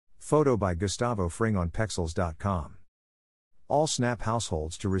Photo by Gustavo Fring on Pexels.com. All SNAP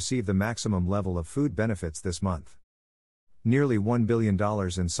households to receive the maximum level of food benefits this month. Nearly $1 billion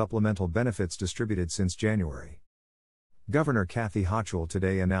in supplemental benefits distributed since January. Governor Kathy Hochul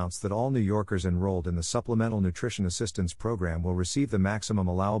today announced that all New Yorkers enrolled in the Supplemental Nutrition Assistance Program will receive the maximum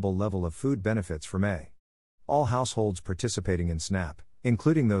allowable level of food benefits for May. All households participating in SNAP,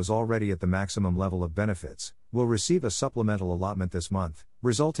 including those already at the maximum level of benefits, will receive a supplemental allotment this month,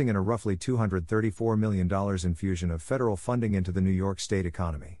 resulting in a roughly $234 million infusion of federal funding into the New York State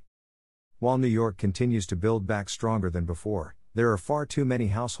economy. While New York continues to build back stronger than before, there are far too many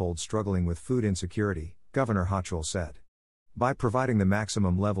households struggling with food insecurity, Governor Hochul said. By providing the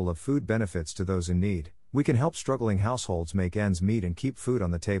maximum level of food benefits to those in need, we can help struggling households make ends meet and keep food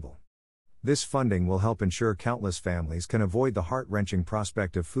on the table. This funding will help ensure countless families can avoid the heart-wrenching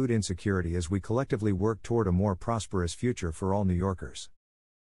prospect of food insecurity as we collectively work toward a more prosperous future for all New Yorkers.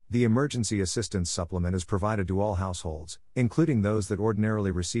 The Emergency Assistance Supplement is provided to all households, including those that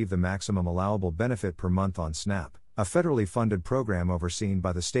ordinarily receive the maximum allowable benefit per month on SNAP, a federally funded program overseen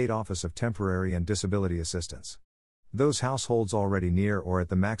by the State Office of Temporary and Disability Assistance. Those households already near or at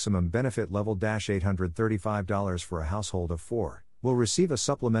the maximum benefit level $835 for a household of 4 will receive a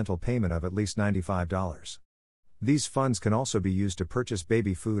supplemental payment of at least $95. These funds can also be used to purchase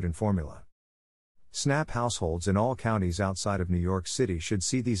baby food and formula. SNAP households in all counties outside of New York City should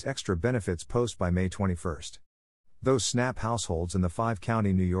see these extra benefits post by May 21st. Those SNAP households in the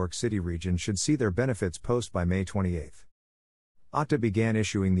 5-county New York City region should see their benefits post by May 28th. OTA began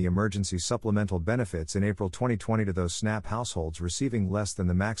issuing the emergency supplemental benefits in April 2020 to those SNAP households receiving less than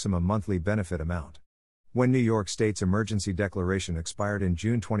the maximum monthly benefit amount. When New York State's emergency declaration expired in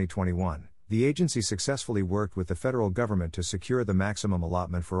June 2021, the agency successfully worked with the federal government to secure the maximum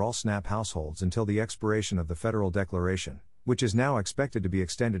allotment for all SNAP households until the expiration of the federal declaration, which is now expected to be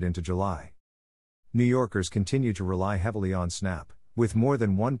extended into July. New Yorkers continue to rely heavily on SNAP, with more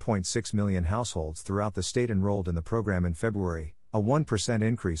than 1.6 million households throughout the state enrolled in the program in February, a 1%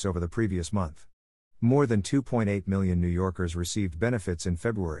 increase over the previous month. More than 2.8 million New Yorkers received benefits in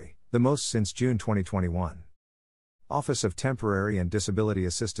February, the most since June 2021. Office of Temporary and Disability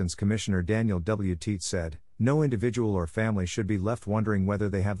Assistance Commissioner Daniel W. Teets said, "No individual or family should be left wondering whether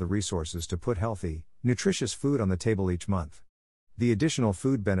they have the resources to put healthy, nutritious food on the table each month." The additional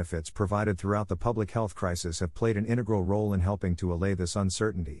food benefits provided throughout the public health crisis have played an integral role in helping to allay this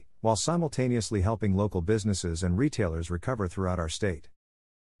uncertainty, while simultaneously helping local businesses and retailers recover throughout our state.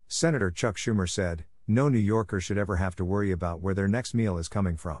 Senator Chuck Schumer said, "No New Yorker should ever have to worry about where their next meal is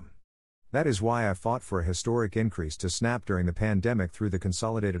coming from. That is why I fought for a historic increase to SNAP during the pandemic through the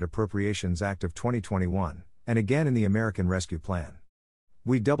Consolidated Appropriations Act of 2021, and again in the American Rescue Plan.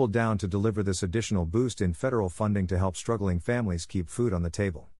 We doubled down to deliver this additional boost in federal funding to help struggling families keep food on the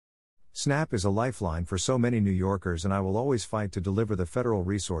table. SNAP is a lifeline for so many New Yorkers, and I will always fight to deliver the federal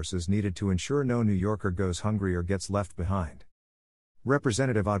resources needed to ensure no New Yorker goes hungry or gets left behind."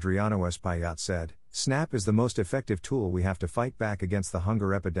 Representative Adriano Espaillat said, "SNAP is the most effective tool we have to fight back against the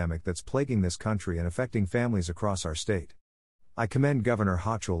hunger epidemic that's plaguing this country and affecting families across our state. I commend Governor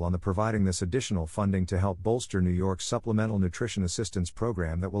Hochul on providing this additional funding to help bolster New York's Supplemental Nutrition Assistance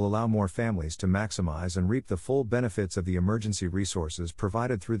Program that will allow more families to maximize and reap the full benefits of the emergency resources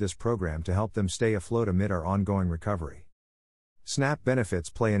provided through this program to help them stay afloat amid our ongoing recovery." SNAP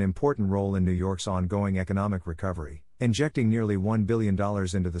benefits play an important role in New York's ongoing economic recovery, injecting nearly $1 billion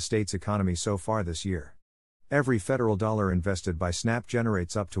into the state's economy so far this year. Every federal dollar invested by SNAP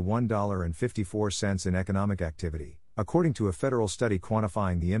generates up to $1.54 in economic activity, according to a federal study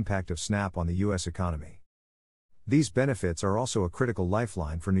quantifying the impact of SNAP on the U.S. economy. These benefits are also a critical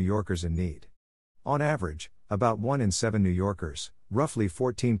lifeline for New Yorkers in need. On average, about 1 in 7 New Yorkers, roughly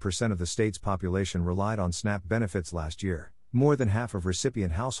 14% of the state's population, relied on SNAP benefits last year. More than half of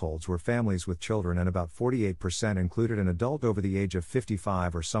recipient households were families with children, and about 48% included an adult over the age of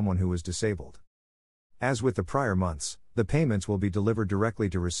 55 or someone who was disabled. As with the prior months, the payments will be delivered directly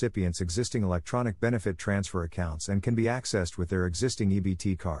to recipients' existing electronic benefit transfer accounts and can be accessed with their existing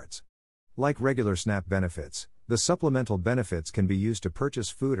EBT cards. Like regular SNAP benefits, the supplemental benefits can be used to purchase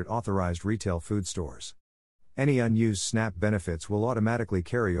food at authorized retail food stores. Any unused SNAP benefits will automatically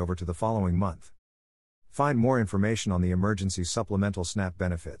carry over to the following month. Find more information on the emergency supplemental SNAP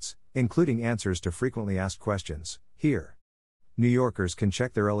benefits, including answers to frequently asked questions, here. New Yorkers can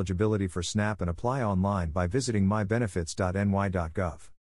check their eligibility for SNAP and apply online by visiting mybenefits.ny.gov.